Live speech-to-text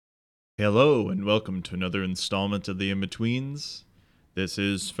Hello, and welcome to another installment of the In-Betweens. This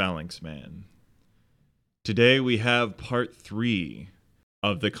is Phalanx Man. Today we have part 3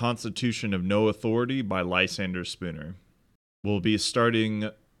 of The Constitution of No Authority by Lysander Spooner. We'll be starting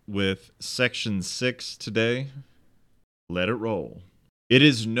with section 6 today. Let it roll. It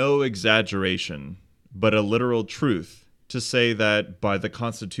is no exaggeration, but a literal truth, to say that by the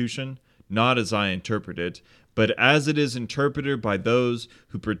Constitution, not as I interpret it, but as it is interpreted by those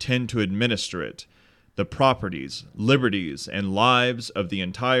who pretend to administer it, the properties, liberties, and lives of the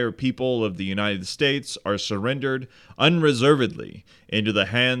entire people of the United States are surrendered unreservedly into the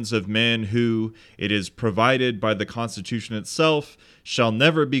hands of men who, it is provided by the Constitution itself, shall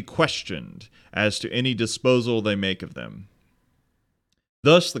never be questioned as to any disposal they make of them.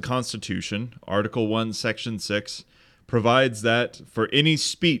 Thus the Constitution, Article 1, Section 6, provides that for any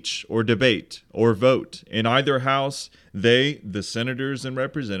speech or debate or vote in either house, they, the senators and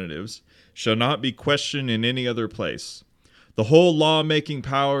representatives, shall not be questioned in any other place. The whole law-making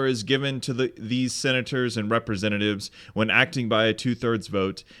power is given to these senators and representatives when acting by a two-thirds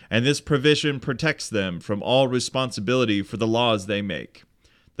vote, and this provision protects them from all responsibility for the laws they make.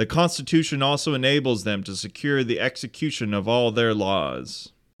 The Constitution also enables them to secure the execution of all their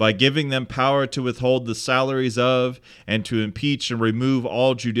laws, by giving them power to withhold the salaries of, and to impeach and remove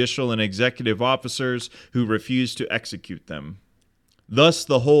all judicial and executive officers who refuse to execute them. Thus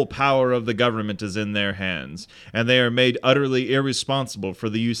the whole power of the government is in their hands, and they are made utterly irresponsible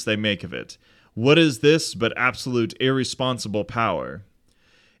for the use they make of it. What is this but absolute irresponsible power?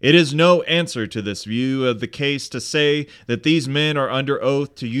 It is no answer to this view of the case to say that these men are under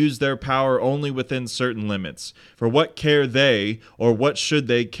oath to use their power only within certain limits. For what care they, or what should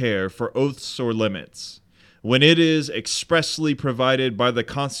they care, for oaths or limits, when it is expressly provided by the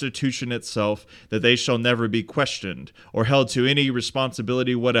Constitution itself that they shall never be questioned, or held to any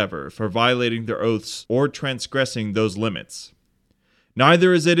responsibility whatever for violating their oaths or transgressing those limits?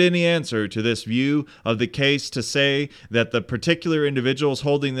 Neither is it any answer to this view of the case to say that the particular individuals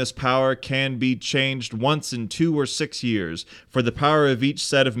holding this power can be changed once in 2 or 6 years, for the power of each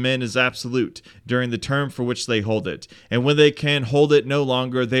set of men is absolute during the term for which they hold it, and when they can hold it no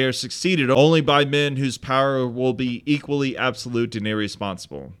longer, they are succeeded only by men whose power will be equally absolute and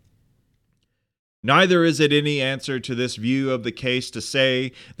irresponsible. Neither is it any answer to this view of the case to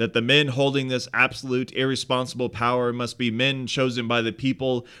say that the men holding this absolute irresponsible power must be men chosen by the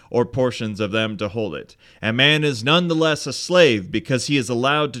people or portions of them to hold it. A man is none the less a slave because he is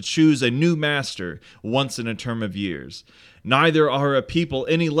allowed to choose a new master once in a term of years. Neither are a people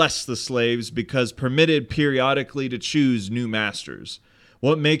any less the slaves because permitted periodically to choose new masters.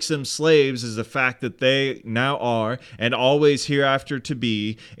 What makes them slaves is the fact that they now are, and always hereafter to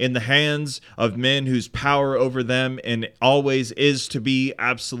be, in the hands of men whose power over them and always is to be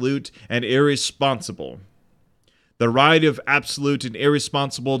absolute and irresponsible. The right of absolute and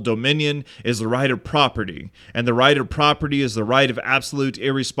irresponsible dominion is the right of property, and the right of property is the right of absolute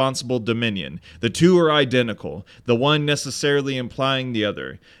irresponsible dominion. The two are identical, the one necessarily implying the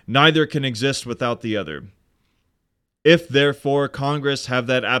other. Neither can exist without the other. If, therefore, Congress have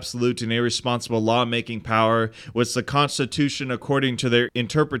that absolute and irresponsible law-making power which the Constitution, according to their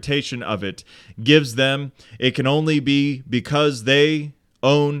interpretation of it, gives them, it can only be because they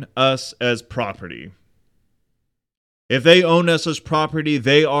own us as property. If they own us as property,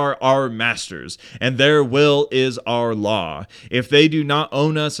 they are our masters, and their will is our law. If they do not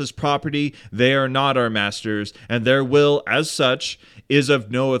own us as property, they are not our masters, and their will, as such, is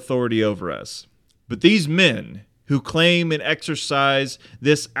of no authority over us. But these men who claim and exercise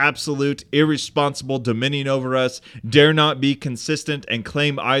this absolute, irresponsible dominion over us, dare not be consistent and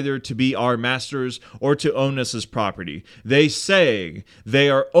claim either to be our masters or to own us as property. They say they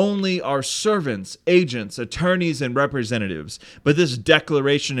are only our servants, agents, attorneys, and representatives. But this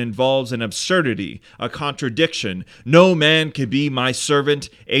declaration involves an absurdity, a contradiction. No man can be my servant,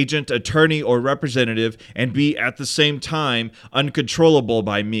 agent, attorney, or representative and be at the same time uncontrollable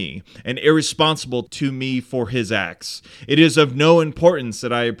by me and irresponsible to me for his acts. It is of no importance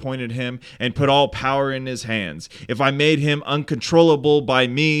that I appointed him and put all power in his hands. If I made him uncontrollable by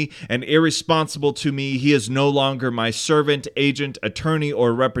me and irresponsible to me, he is no longer my servant, agent, attorney,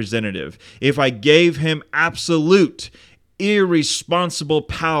 or representative. If I gave him absolute, irresponsible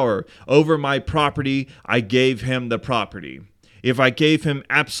power over my property, I gave him the property. If I gave him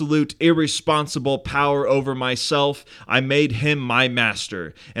absolute, irresponsible power over myself, I made him my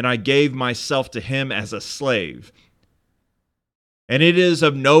master, and I gave myself to him as a slave. And it is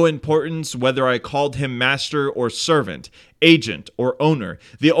of no importance whether I called him master or servant, agent or owner.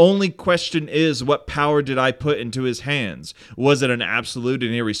 The only question is, what power did I put into his hands? Was it an absolute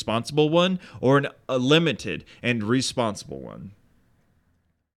and irresponsible one, or a limited and responsible one?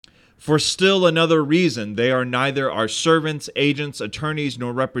 For still another reason, they are neither our servants, agents, attorneys,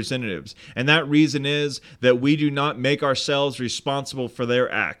 nor representatives. And that reason is that we do not make ourselves responsible for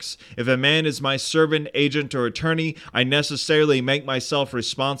their acts. If a man is my servant, agent, or attorney, I necessarily make myself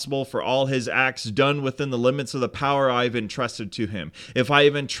responsible for all his acts done within the limits of the power I have entrusted to him. If I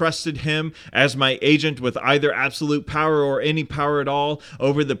have entrusted him as my agent with either absolute power or any power at all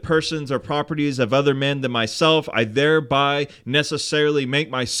over the persons or properties of other men than myself, I thereby necessarily make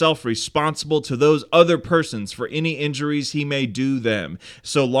myself responsible to those other persons for any injuries he may do them,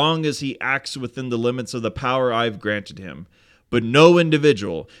 so long as he acts within the limits of the power I have granted him. But no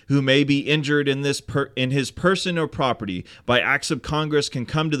individual who may be injured in his person or property by acts of Congress can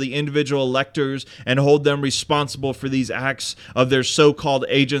come to the individual electors and hold them responsible for these acts of their so-called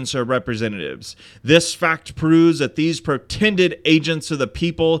agents or representatives. This fact proves that these pretended agents of the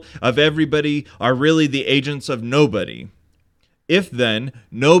people, of everybody, are really the agents of nobody. If then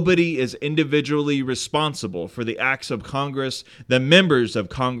nobody is individually responsible for the acts of Congress, the members of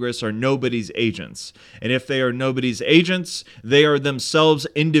Congress are nobody's agents. And if they are nobody's agents, they are themselves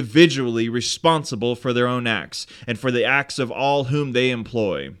individually responsible for their own acts and for the acts of all whom they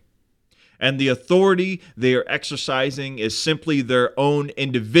employ. And the authority they are exercising is simply their own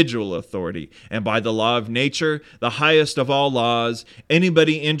individual authority. And by the law of nature, the highest of all laws,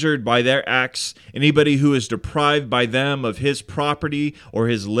 anybody injured by their acts, anybody who is deprived by them of his property or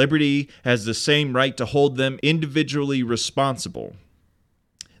his liberty, has the same right to hold them individually responsible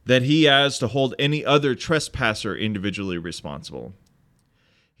that he has to hold any other trespasser individually responsible.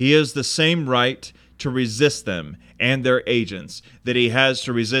 He has the same right to resist them and their agents that he has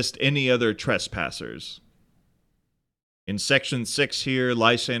to resist any other trespassers. In section 6 here,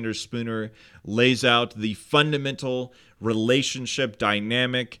 Lysander Spooner lays out the fundamental relationship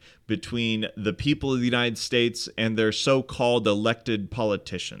dynamic between the people of the United States and their so-called elected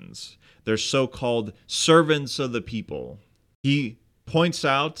politicians, their so-called servants of the people. He points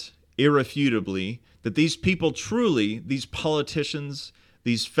out irrefutably that these people truly, these politicians,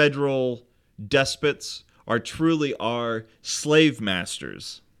 these federal despots, are truly our slave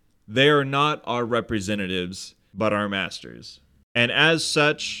masters. They are not our representatives, but our masters. And as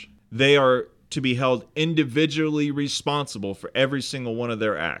such, they are to be held individually responsible for every single one of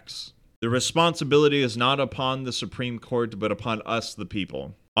their acts. The responsibility is not upon the Supreme Court, but upon us, the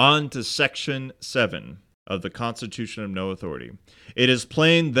people. On to Section 7 of the Constitution of No Authority. It is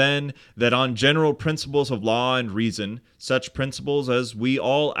plain, then, that on general principles of law and reason, such principles as we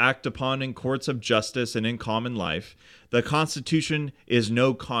all act upon in courts of justice and in common life, the Constitution is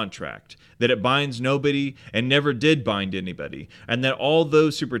no contract, that it binds nobody and never did bind anybody, and that all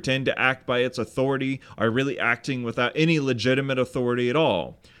those who pretend to act by its authority are really acting without any legitimate authority at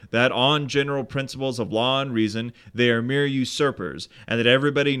all. That on general principles of law and reason, they are mere usurpers, and that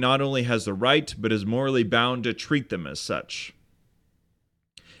everybody not only has the right, but is morally bound to treat them as such.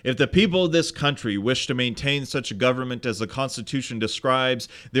 If the people of this country wish to maintain such a government as the Constitution describes,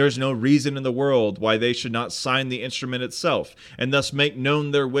 there is no reason in the world why they should not sign the instrument itself, and thus make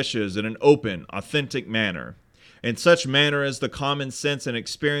known their wishes in an open, authentic manner. In such manner as the common sense and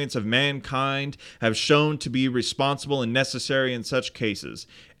experience of mankind have shown to be responsible and necessary in such cases,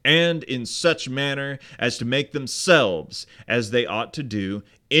 and in such manner as to make themselves, as they ought to do,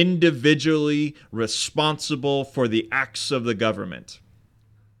 individually responsible for the acts of the government.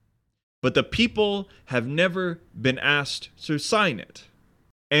 But the people have never been asked to sign it.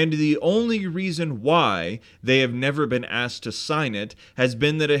 And the only reason why they have never been asked to sign it has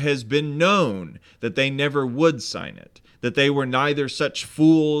been that it has been known that they never would sign it, that they were neither such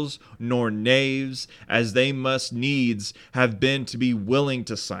fools nor knaves as they must needs have been to be willing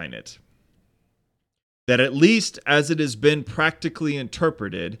to sign it. That at least as it has been practically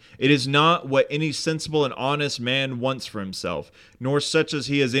interpreted, it is not what any sensible and honest man wants for himself, nor such as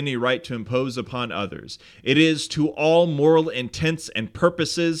he has any right to impose upon others. It is to all moral intents and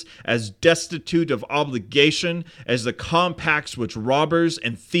purposes as destitute of obligation as the compacts which robbers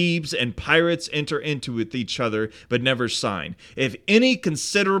and thieves and pirates enter into with each other, but never sign. If any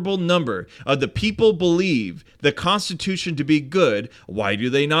considerable number of the people believe the Constitution to be good, why do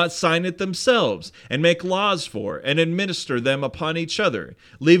they not sign it themselves, and make laws for and administer them upon each other,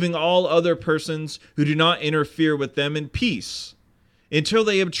 leaving all other persons who do not interfere with them in peace? Until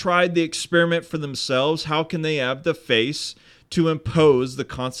they have tried the experiment for themselves, how can they have the face to impose the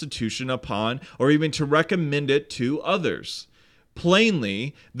Constitution upon or even to recommend it to others?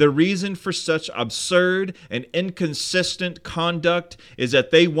 Plainly, the reason for such absurd and inconsistent conduct is that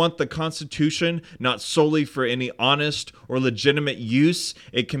they want the Constitution not solely for any honest or legitimate use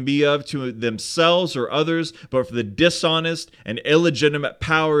it can be of to themselves or others, but for the dishonest and illegitimate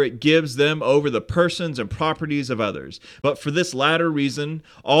power it gives them over the persons and properties of others. But for this latter reason,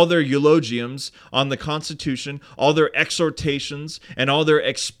 all their eulogiums on the Constitution, all their exhortations, and all their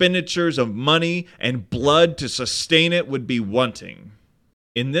expenditures of money and blood to sustain it would be wanting.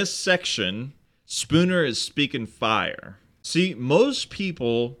 In this section, Spooner is speaking fire. See, most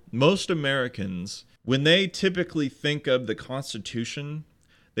people, most Americans, when they typically think of the Constitution,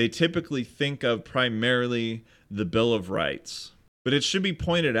 they typically think of primarily the Bill of Rights. But it should be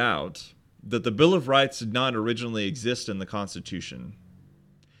pointed out that the Bill of Rights did not originally exist in the Constitution.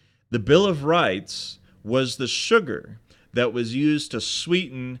 The Bill of Rights was the sugar that was used to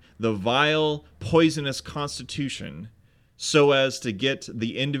sweeten the vile, poisonous Constitution so as to get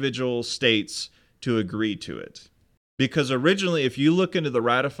the individual states to agree to it. Because originally, if you look into the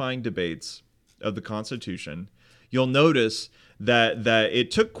ratifying debates of the Constitution, you'll notice that it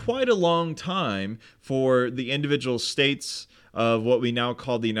took quite a long time for the individual states of what we now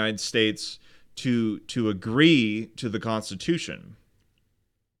call the United States to agree to the Constitution.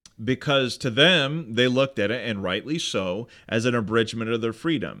 Because to them, they looked at it, and rightly so, as an abridgment of their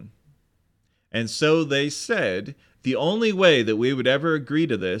freedom. And so they said, the only way that we would ever agree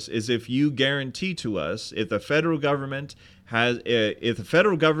to this is if you guarantee to us, if the federal government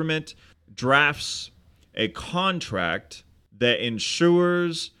drafts a contract that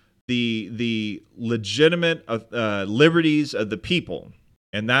ensures the legitimate liberties of the people,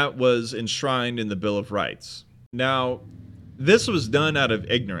 and that was enshrined in the Bill of Rights. Now, this was done out of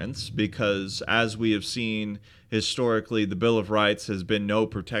ignorance because, as we have seen historically, the Bill of Rights has been no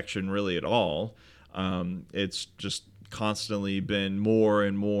protection really at all. It's just constantly been more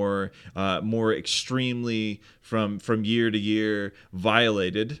and more extremely from year to year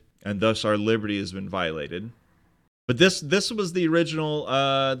violated, and thus our liberty has been violated. But this was the original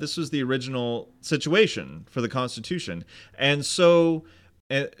situation for the Constitution, and so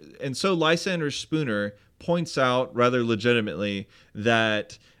Lysander Spooner points out rather legitimately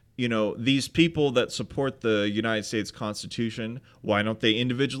that, you know, these people that support the United States Constitution, why don't they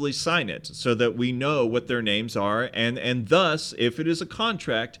individually sign it so that we know what their names are, and thus, if it is a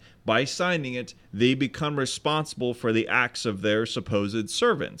contract, by signing it, they become responsible for the acts of their supposed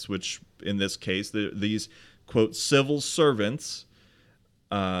servants, which in this case, these, quote, civil servants,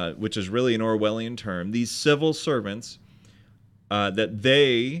 which is really an Orwellian term, these civil servants,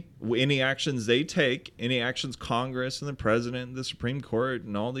 that any actions they take, any actions Congress and the President and the Supreme Court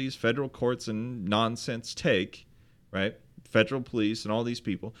and all these federal courts and nonsense take, right? Federal police and all these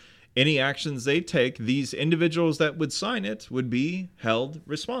people, any actions they take, these individuals that would sign it would be held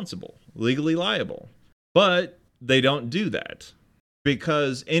responsible, legally liable. But they don't do that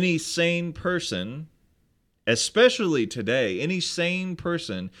because any sane person, especially today, any sane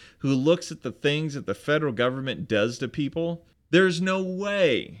person who looks at the things that the federal government does to people, there's no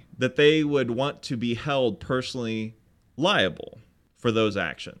way that they would want to be held personally liable for those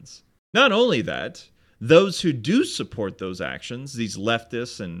actions. Not only that, those who do support those actions, these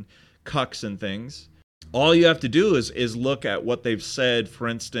leftists and cucks and things, all you have to do is look at what they've said, for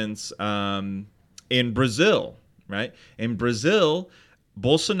instance, in Brazil, right? In Brazil,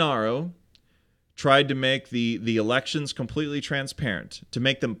 Bolsonaro tried to make the elections completely transparent, to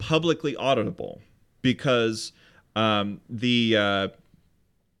make them publicly auditable, because I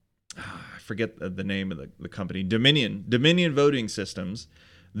forget the name of the company, Dominion Voting Systems.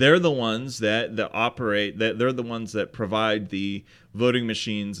 They're the ones that operate, they're the ones that provide the voting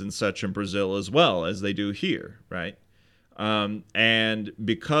machines and such in Brazil as well as they do here, right? And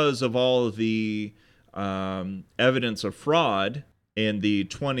because of all of the evidence of fraud in the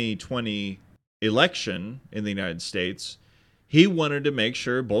 2020 election in the United States, he wanted to make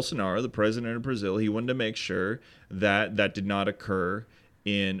sure, Bolsonaro, the president of Brazil, he wanted to make sure that that did not occur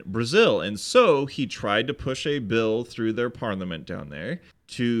in Brazil. And so he tried to push a bill through their parliament down there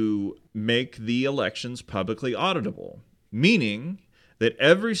to make the elections publicly auditable, meaning that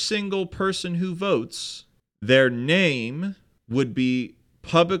every single person who votes, their name would be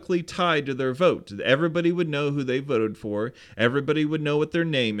publicly tied to their vote. Everybody would know who they voted for. Everybody would know what their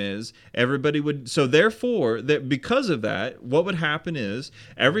name is. So therefore, that because of that, what would happen is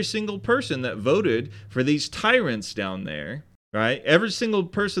every single person that voted for these tyrants down there, right? Every single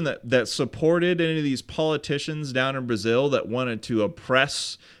person that supported any of these politicians down in Brazil that wanted to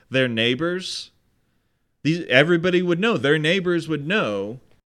oppress their neighbors, everybody would know, their neighbors would know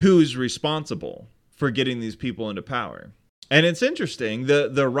who's responsible for getting these people into power. And it's interesting,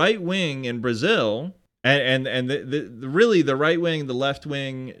 the right wing in Brazil, and really the right wing, the left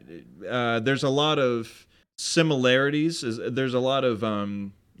wing, there's a lot of similarities. There's a lot of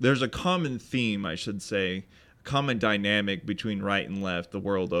there's a common theme, I should say, common dynamic between right and left the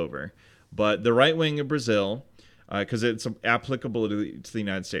world over. But the right wing of Brazil, because it's applicable to the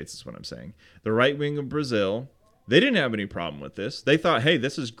United States, is what I'm saying. The right wing of Brazil, they didn't have any problem with this. They thought, hey,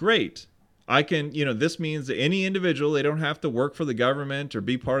 this is great. I can, this means that any individual, they don't have to work for the government or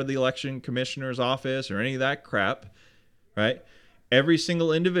be part of the election commissioner's office or any of that crap, right? Every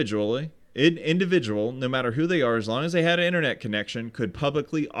single individual, no matter who they are, as long as they had an internet connection, could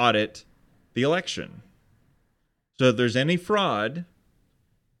publicly audit the election. So if there's any fraud,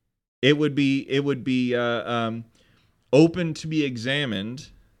 it would be open to be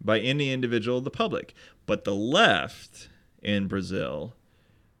examined by any individual of the public. But the left in Brazil,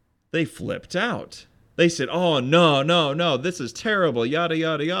 they flipped out. They said, oh, no, this is terrible, yada,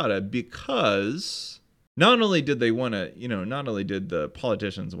 yada, yada, because not only did the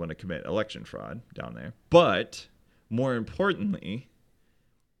politicians want to commit election fraud down there, but more importantly,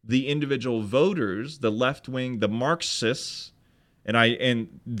 the individual voters, the left wing, the Marxists,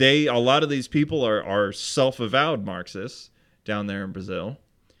 a lot of these people are self-avowed Marxists down there in Brazil.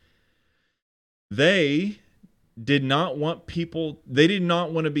 They did not want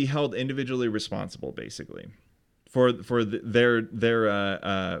to be held individually responsible, basically, for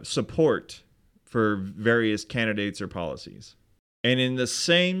their support for various candidates or policies. And in the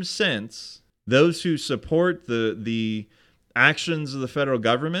same sense, those who support the actions of the federal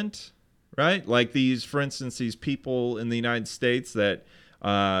government, right? Like for instance, these people in the United States that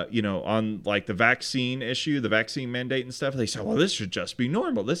on like the vaccine issue, the vaccine mandate and stuff, they say, well, this should just be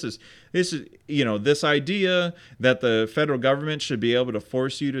normal. This is, this idea that the federal government should be able to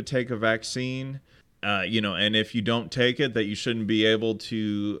force you to take a vaccine, and if you don't take it, that you shouldn't be able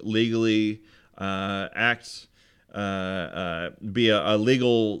to legally be a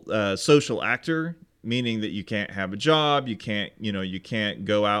legal social actor, meaning that you can't have a job, you can't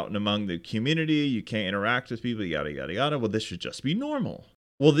go out and among the community, you can't interact with people, yada, yada, yada. Well, this should just be normal.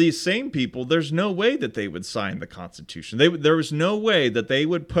 Well, these same people, there's no way that they would sign the Constitution. There was no way that they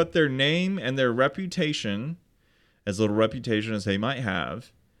would put their name and their reputation, as little reputation as they might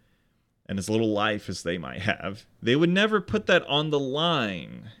have, and as little life as they might have, they would never put that on the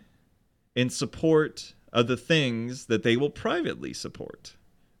line in support of the things that they will privately support,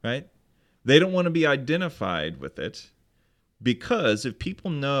 right? They don't want to be identified with it, because if people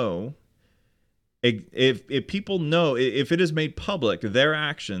know, if it is made public, their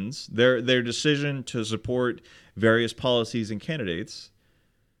actions, their decision to support various policies and candidates,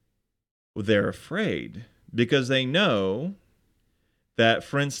 they're afraid, because they know that,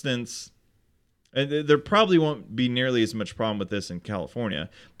 for instance, and there probably won't be nearly as much problem with this in California,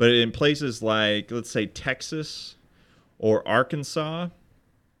 but in places like, let's say, Texas or Arkansas,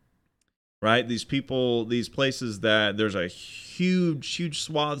 right? These places that there's a huge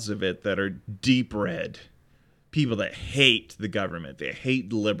swaths of it that are deep red. People that hate the government. They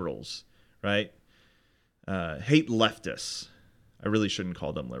hate liberals, right? Hate leftists. I really shouldn't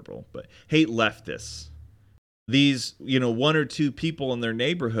call them liberal, but hate leftists. These, one or two people in their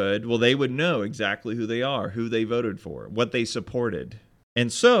neighborhood, well, they would know exactly who they are, who they voted for, what they supported.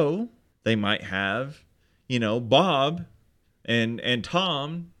 And so they might have, Bob and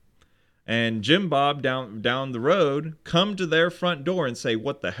Tom and Jim Bob down the road come to their front door and say,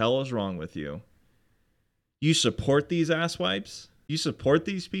 what the hell is wrong with you? You support these asswipes? You support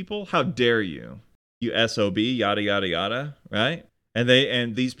these people? How dare you? You SOB, yada, yada, yada, right?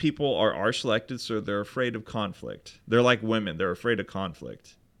 And these people are selected, so they're afraid of conflict. They're like women. They're afraid of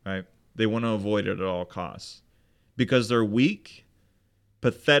conflict, right? They want to avoid it at all costs because they're weak,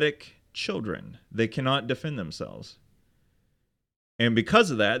 pathetic children. They cannot defend themselves. And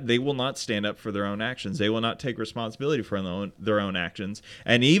because of that, they will not stand up for their own actions. They will not take responsibility for their own actions.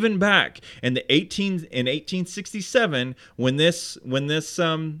 And even back in 1867, when this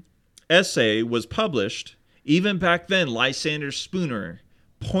essay was published, even back then, Lysander Spooner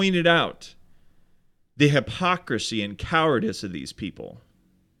pointed out the hypocrisy and cowardice of these people,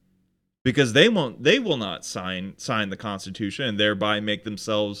 because they will not sign the Constitution and thereby make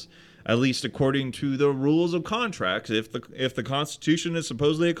themselves, at least according to the rules of contracts, if the Constitution is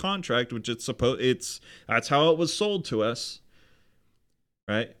supposedly a contract, which that's how it was sold to us,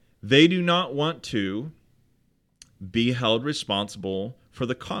 right? They do not want to be held responsible for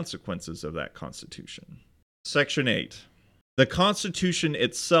the consequences of that Constitution. Section 8. The Constitution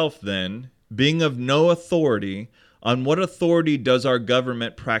itself, then, being of no authority, On what authority does our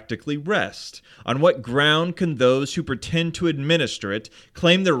government practically rest? On what ground can those who pretend to administer it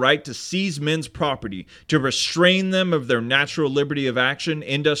claim the right to seize men's property, to restrain them of their natural liberty of action,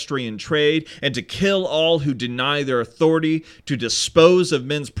 industry, and trade, and to kill all who deny their authority to dispose of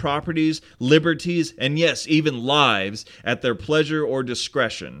men's properties, liberties, and yes, even lives at their pleasure or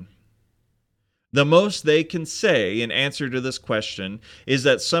discretion? The most they can say in answer to this question is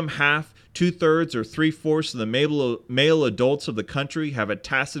that some half, two-thirds, or three-fourths of the male adults of the country have a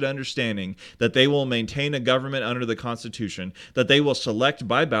tacit understanding that they will maintain a government under the Constitution, that they will select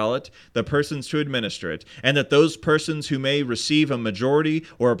by ballot the persons to administer it, and that those persons who may receive a majority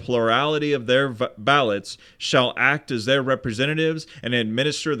or a plurality of their ballots shall act as their representatives and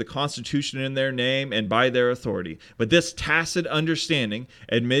administer the Constitution in their name and by their authority. But this tacit understanding,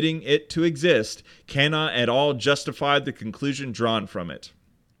 admitting it to exist, cannot at all justify the conclusion drawn from it.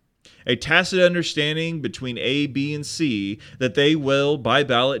 A tacit understanding between A, B, and C that they will, by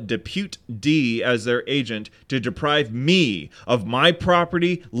ballot, depute D as their agent to deprive me of my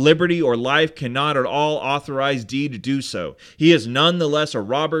property, liberty, or life cannot at all authorize D to do so. He is none the less a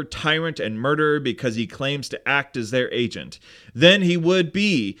robber, tyrant, and murderer because he claims to act as their agent than he would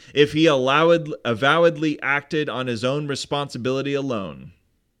be if he avowedly acted on his own responsibility alone.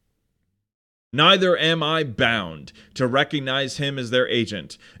 Neither am I bound to recognize him as their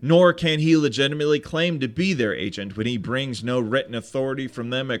agent, nor can he legitimately claim to be their agent when he brings no written authority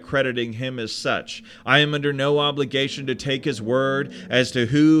from them accrediting him as such. I am under no obligation to take his word as to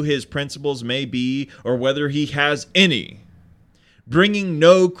who his principles may be or whether he has any. Bringing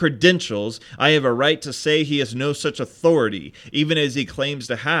no credentials, I have a right to say he has no such authority, even as he claims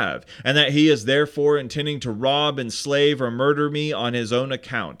to have, and that he is therefore intending to rob, enslave, or murder me on his own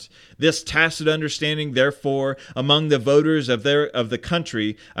account. This tacit understanding, therefore, among the voters of the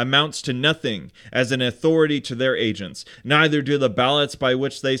country amounts to nothing as an authority to their agents. Neither do the ballots by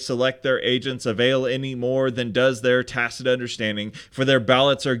which they select their agents avail any more than does their tacit understanding, for their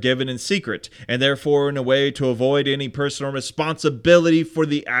ballots are given in secret, and therefore in a way to avoid any personal responsibility for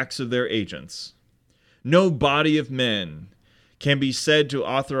the acts of their agents. No body of men can be said to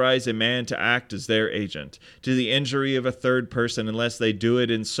authorize a man to act as their agent to the injury of a third person unless they do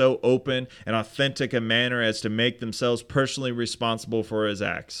it in so open and authentic a manner as to make themselves personally responsible for his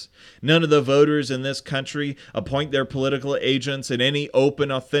acts. None of the voters in this country appoint their political agents in any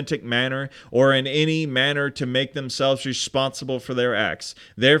open, authentic manner or in any manner to make themselves responsible for their acts.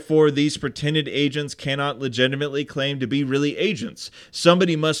 Therefore, these pretended agents cannot legitimately claim to be really agents.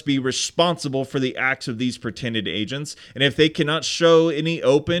 Somebody must be responsible for the acts of these pretended agents, and if they cannot show any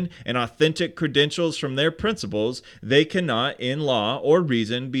open and authentic credentials from their principles, they cannot, in law or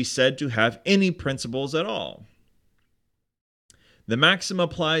reason, be said to have any principles at all. The maxim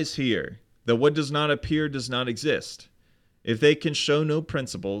applies here that what does not appear does not exist. If they can show no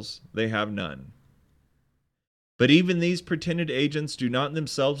principles, they have none. But even these pretended agents do not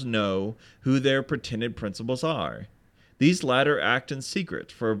themselves know who their pretended principles are. These latter act in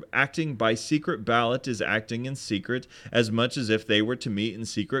secret, for acting by secret ballot is acting in secret as much as if they were to meet in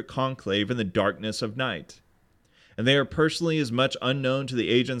secret conclave in the darkness of night. And they are personally as much unknown to the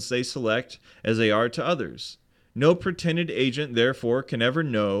agents they select as they are to others. No pretended agent, therefore, can ever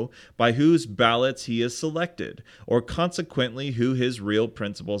know by whose ballots he is selected, or consequently who his real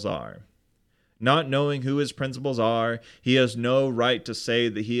principles are. Not knowing who his principles are, he has no right to say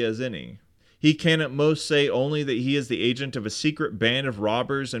that he has any. He can at most say only that he is the agent of a secret band of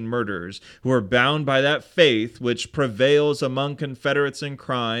robbers and murderers who are bound by that faith which prevails among confederates in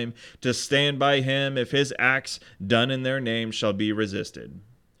crime to stand by him if his acts done in their name shall be resisted.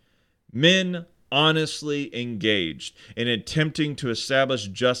 Men honestly engaged in attempting to establish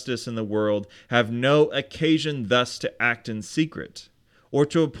justice in the world have no occasion thus to act in secret, or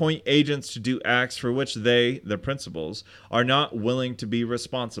to appoint agents to do acts for which they, the principals, are not willing to be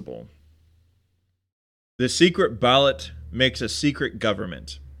responsible. The secret ballot makes a secret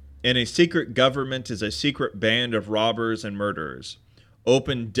government, and a secret government is a secret band of robbers and murderers.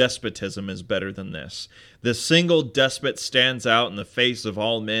 Open despotism is better than this. The single despot stands out in the face of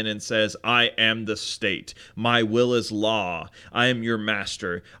all men and says, I am the state. My will is law. I am your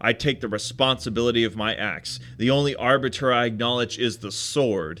master. I take the responsibility of my acts. The only arbiter I acknowledge is the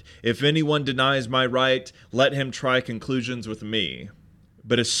sword. If anyone denies my right, let him try conclusions with me.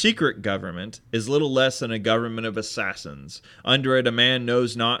 But a secret government is little less than a government of assassins. Under it, a man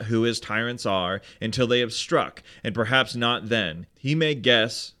knows not who his tyrants are until they have struck, and perhaps not then. He may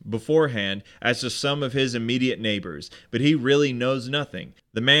guess beforehand as to some of his immediate neighbors, but he really knows nothing.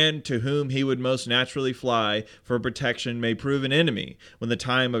 The man to whom he would most naturally fly for protection may prove an enemy when the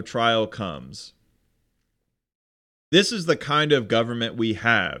time of trial comes. This is the kind of government we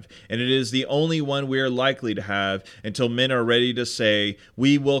have, and it is the only one we are likely to have until men are ready to say,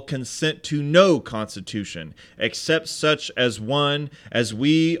 we will consent to no constitution, except such as one as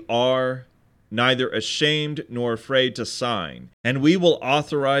we are neither ashamed nor afraid to sign. And we will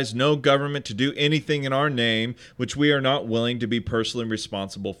authorize no government to do anything in our name which we are not willing to be personally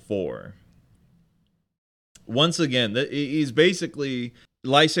responsible for. Once again, he's basically...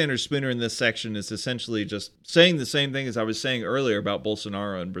 Lysander Spooner in this section is essentially just saying the same thing as I was saying earlier about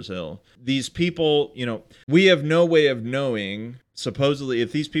Bolsonaro in Brazil. These people, we have no way of knowing, supposedly,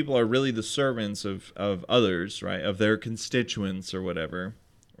 if these people are really the servants of others, right, of their constituents or whatever,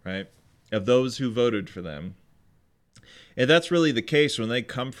 right, of those who voted for them. If that's really the case, when they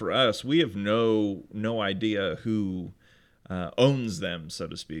come for us, we have no idea who owns them, so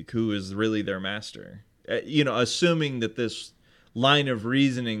to speak, who is really their master. Assuming that this line of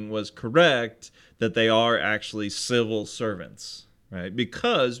reasoning was correct, that they are actually civil servants, right?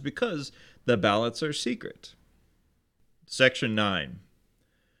 Because the ballots are secret. Section 9.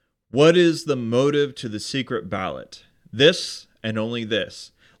 What is the motive to the secret ballot? This and only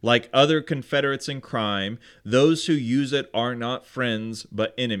this. Like other confederates in crime, those who use it are not friends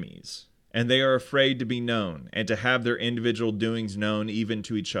but enemies, and they are afraid to be known and to have their individual doings known even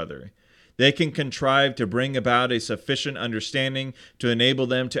to each other. They can contrive to bring about a sufficient understanding to enable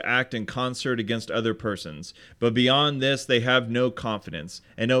them to act in concert against other persons, but beyond this they have no confidence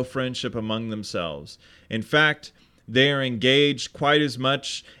and no friendship among themselves. In fact, they are engaged quite as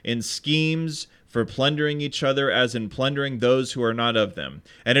much in schemes for plundering each other as in plundering those who are not of them.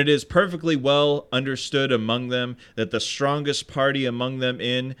 And it is perfectly well understood among them that the strongest party among them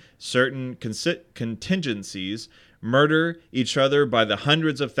in certain contingencies murder each other by the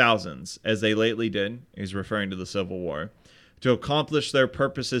hundreds of thousands, as they lately did, he's referring to the Civil War, to accomplish their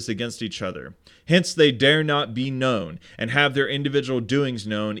purposes against each other. Hence they dare not be known, and have their individual doings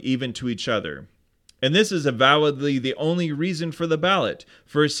known even to each other. And this is avowedly the only reason for the ballot,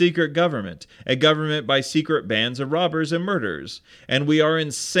 for a secret government, a government by secret bands of robbers and murderers. And we are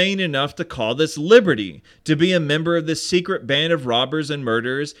insane enough to call this liberty. To be a member of this secret band of robbers and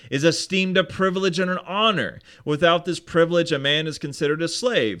murderers is esteemed a privilege and an honor. Without this privilege, a man is considered a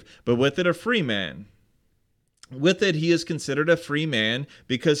slave, but with it a free man. With it, he is considered a free man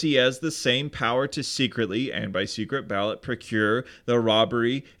because he has the same power to secretly and by secret ballot procure the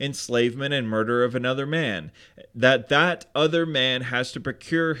robbery, enslavement, and murder of another man. That other man has to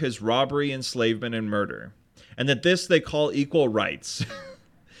procure his robbery, enslavement, and murder. And that this they call equal rights.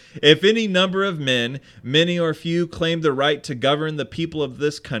 If any number of men, many or few, claim the right to govern the people of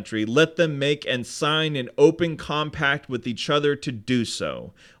this country, let them make and sign an open compact with each other to do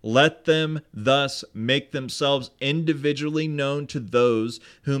so. Let them thus make themselves individually known to those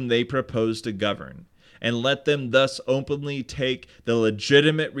whom they propose to govern, and let them thus openly take the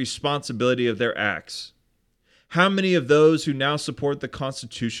legitimate responsibility of their acts. How many of those who now support the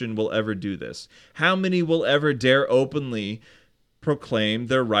Constitution will ever do this? How many will ever dare openly proclaim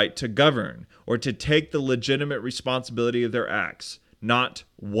their right to govern or to take the legitimate responsibility of their acts? Not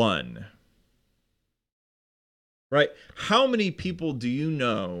one. Right? How many people do you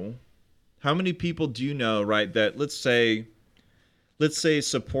know? Right, that let's say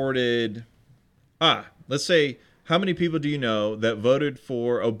supported let's say how many people do you know that voted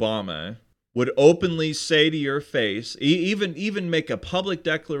for Obama would openly say to your face, even make a public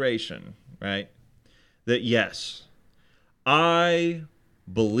declaration, right, that yes, I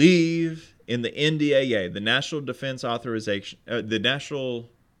believe in the NDAA, the National Defense Authorization, the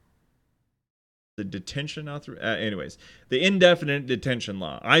indefinite detention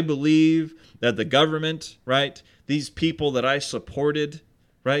law. I believe that the government, right, these people that I supported,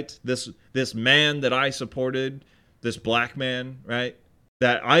 right, this man that I supported, this black man, right,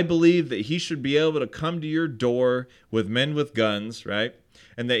 that I believe that he should be able to come to your door with men with guns, right,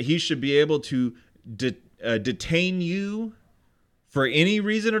 and that he should be able to detain you for any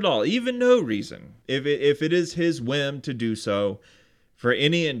reason at all, even no reason, if it is his whim to do so, for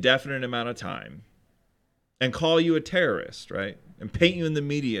any indefinite amount of time, and call you a terrorist, right, and paint you in the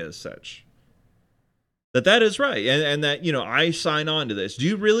media as such, that is right, and that, I sign on to this. Do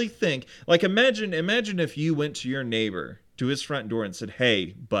you really think, like, imagine if you went to your neighbor, to his front door, and said,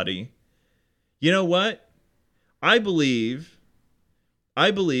 hey, buddy, you know what? I believe,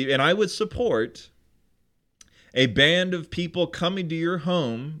 and I would support a band of people coming to your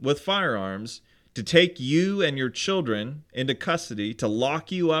home with firearms to take you and your children into custody, to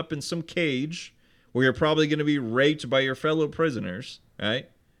lock you up in some cage where you're probably going to be raped by your fellow prisoners, right?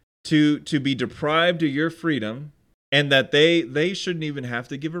 To be deprived of your freedom, and that they shouldn't even have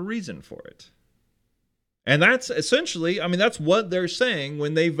to give a reason for it. And that's essentially, that's what they're saying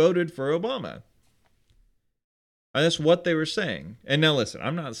when they voted for Obama. And that's what they were saying. And now listen,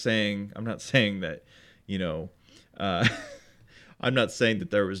 I'm not saying that, you know, uh, I'm not saying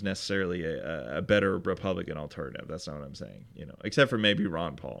that there was necessarily a better Republican alternative. That's not what I'm saying, except for maybe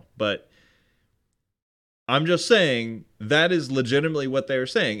Ron Paul. But I'm just saying that is legitimately what they were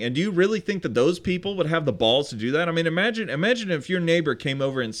saying. And do you really think that those people would have the balls to do that? Imagine if your neighbor came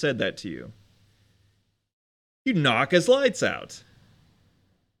over and said that to you. You knock his lights out.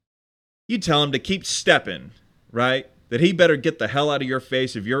 You tell him to keep stepping, right? That he better get the hell out of your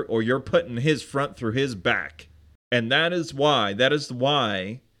face or you're putting his front through his back. And that is why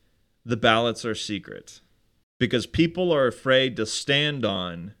the ballots are secret. Because people are afraid to stand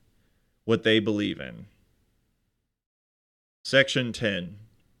on what they believe in. Section 10.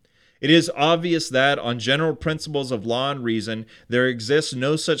 It is obvious that, on general principles of law and reason, there exists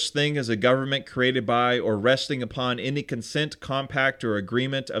no such thing as a government created by or resting upon any consent, compact, or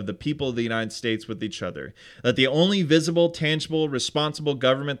agreement of the people of the United States with each other. That the only visible, tangible, responsible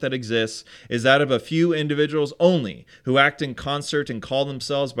government that exists is that of a few individuals only, who act in concert and call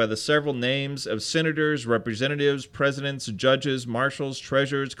themselves by the several names of senators, representatives, presidents, judges, marshals,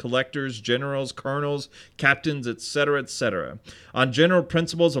 treasurers, collectors, generals, colonels, captains, etc., etc. On general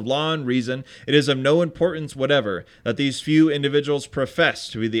principles of law and reason, it is of no importance whatever that these few individuals profess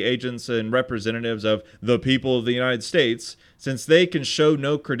to be the agents and representatives of the people of the United States, since they can show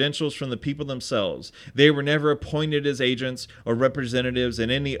no credentials from the people themselves. They were never appointed as agents or representatives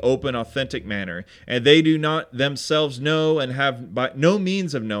in any open, authentic manner, and they do not themselves know and have by no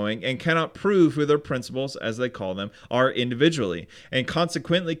means of knowing and cannot prove who their principals, as they call them, are individually, and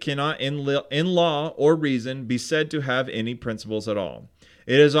consequently cannot in law or reason be said to have any principles at all.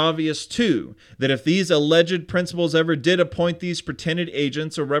 It is obvious, too, that if these alleged principals ever did appoint these pretended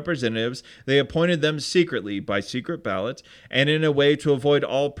agents or representatives, they appointed them secretly, by secret ballot, and in a way to avoid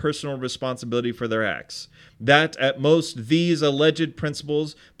all personal responsibility for their acts. That, at most, these alleged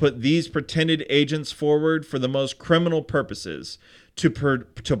principals put these pretended agents forward for the most criminal purposes,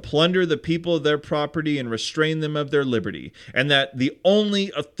 to plunder the people of their property and restrain them of their liberty, and that the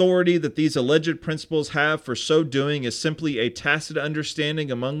only authority that these alleged principals have for so doing is simply a tacit understanding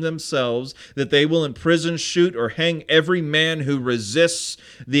among themselves that they will imprison, shoot, or hang every man who resists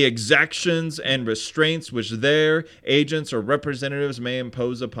the exactions and restraints which their agents or representatives may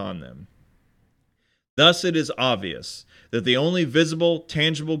impose upon them. Thus it is obvious that the only visible,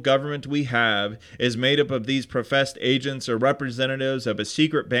 tangible government we have is made up of these professed agents or representatives of a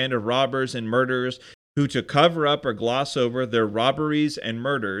secret band of robbers and murderers who, to cover up or gloss over their robberies and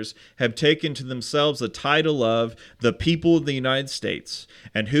murders, have taken to themselves the title of the people of the United States,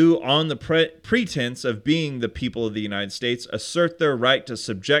 and who, on the pretense of being the people of the United States, assert their right to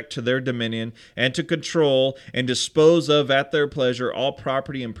subject to their dominion and to control and dispose of at their pleasure all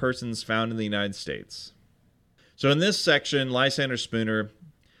property and persons found in the United States. So in this section, Lysander Spooner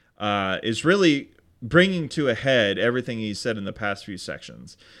is really bringing to a head everything he said in the past few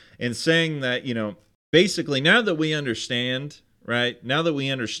sections, and saying that, basically, now that we understand, right? Now that we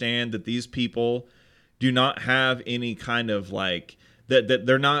understand that these people do not have any kind of that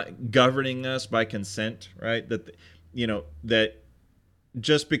they're not governing us by consent, right? That, that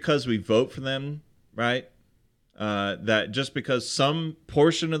just because we vote for them, right? That just because some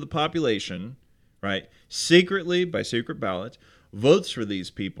portion of the population, right, secretly, by secret ballot, votes for these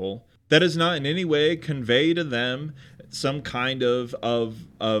people, that does not in any way convey to them some kind of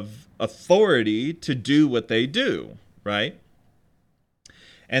authority to do what they do, right?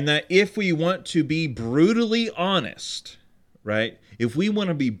 And that if we want to be brutally honest, right? If we want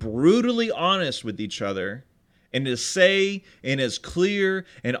to be brutally honest with each other and to say in as clear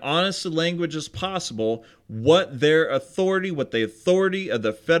and honest a language as possible what the authority of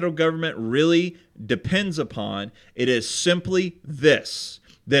the federal government really depends upon, it is simply this: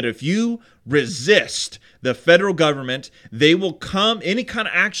 that if you resist the federal government, they will come, any kind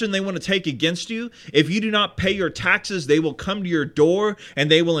of action they want to take against you. If you do not pay your taxes, they will come to your door and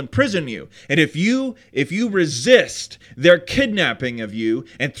they will imprison you. And if you resist their kidnapping of you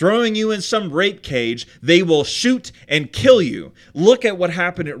and throwing you in some rape cage, they will shoot and kill you. Look at what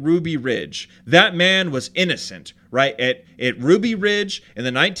happened at Ruby Ridge. That man was innocent, right? At Ruby Ridge in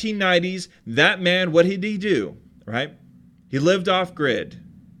the 1990s, that man, what did he do, right? He lived off grid.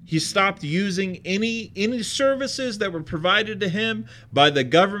 He stopped using any services that were provided to him by the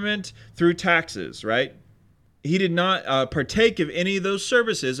government through taxes, right? He did not partake of any of those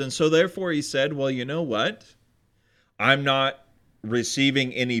services. And so therefore he said, well, you know what? I'm not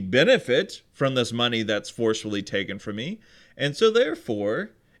receiving any benefit from this money that's forcefully taken from me. And so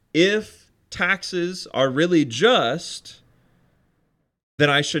therefore, if taxes are really just, then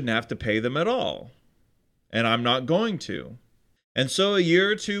I shouldn't have to pay them at all. And I'm not going to. And so a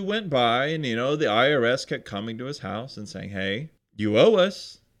year or two went by, and the IRS kept coming to his house and saying, "Hey, you owe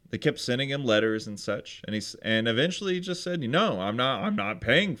us." They kept sending him letters and such, and eventually he just said, "No, I'm not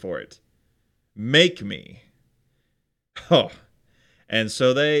paying for it. Make me." Oh, and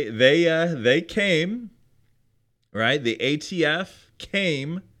so they came, right? The ATF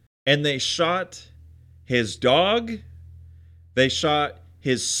came, and they shot his dog, they shot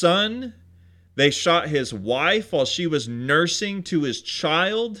his son, they shot his wife while she was nursing to his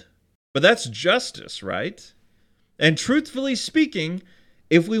child. But that's justice, right? And truthfully speaking,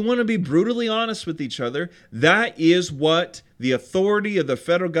 if we want to be brutally honest with each other, that is what the authority of the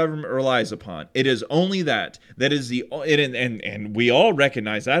federal government relies upon. It is only that. That is and we all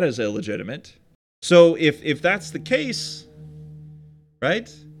recognize that as illegitimate. So if that's the case,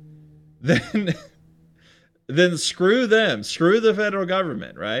 right? Then screw them. Screw the federal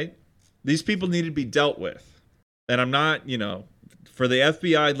government, right? These people need to be dealt with. And I'm not, for the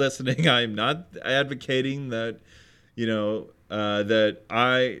FBI listening, I'm not advocating that, that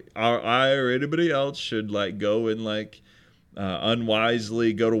I or anybody else should go and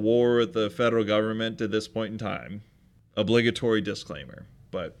unwisely go to war with the federal government at this point in time. Obligatory disclaimer.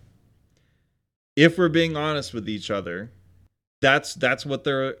 But if we're being honest with each other, that's what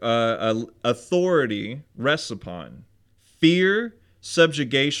their authority rests upon. Fear,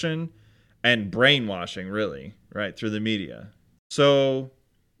 subjugation, and brainwashing, really, right, through the media. So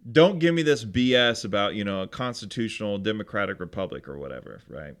don't give me this BS about, a constitutional democratic republic or whatever,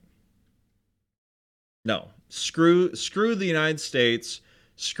 right? No, screw the United States,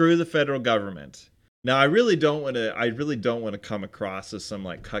 screw the federal government. Now, I really don't want to come across as some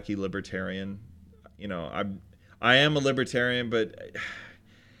cucky libertarian. I am a libertarian, but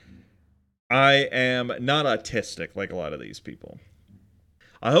I am not autistic like a lot of these people.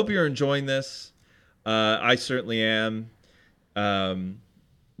 I hope you're enjoying this. I certainly am.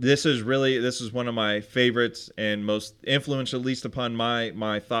 This is one of my favorites and most influential, at least upon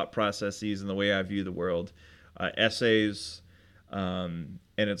my thought processes and the way I view the world. Essays, and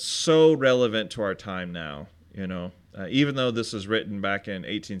it's so relevant to our time now. Even though this was written back in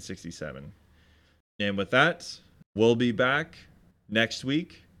 1867. And with that, we'll be back next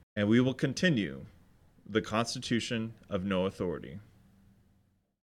week, and we will continue the Constitution of No Authority.